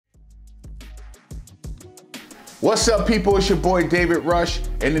What's up, people? It's your boy David Rush,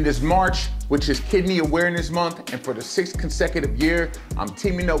 and it is March, which is Kidney Awareness Month, and for the 6th consecutive year, I'm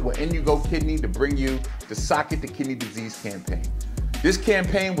teaming up with NUGoKidney to bring you the Sock It to Kidney Disease campaign. This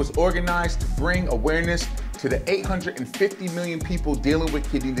campaign was organized to bring awareness to the 850 million people dealing with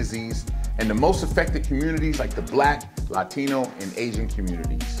kidney disease and the most affected communities like the Black, Latino, and Asian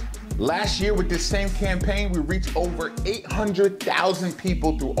communities. Last year with this same campaign, we reached over 800,000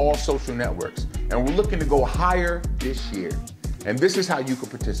 people through all social networks, and we're looking to go higher this year. And this is how you can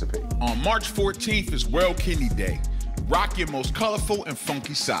participate. On March 14th is World Kidney Day. Rock your most colorful and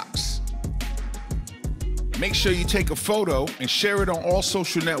funky socks. Make sure you take a photo and share it on all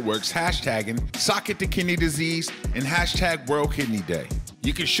social networks, hashtagging Sock It to Kidney Disease and hashtag World Kidney Day.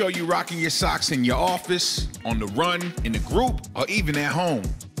 You can show you rocking your socks in your office, on the run, in a group, or even at home.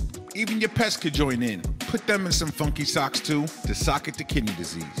 Even your pets could join in. Put them in some funky socks too to Sock It to Kidney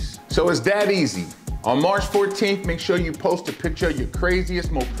Disease. So it's that easy. On March 14th, make sure you post a picture of your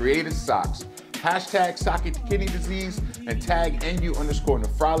craziest, most creative socks. Hashtag Sock It to Kidney Disease and tag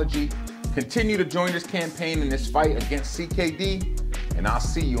NU_nephrology. Continue to join this campaign in this fight against CKD, and I'll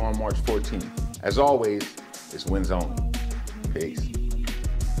see you on March 14th. As always, it's wins only. Peace.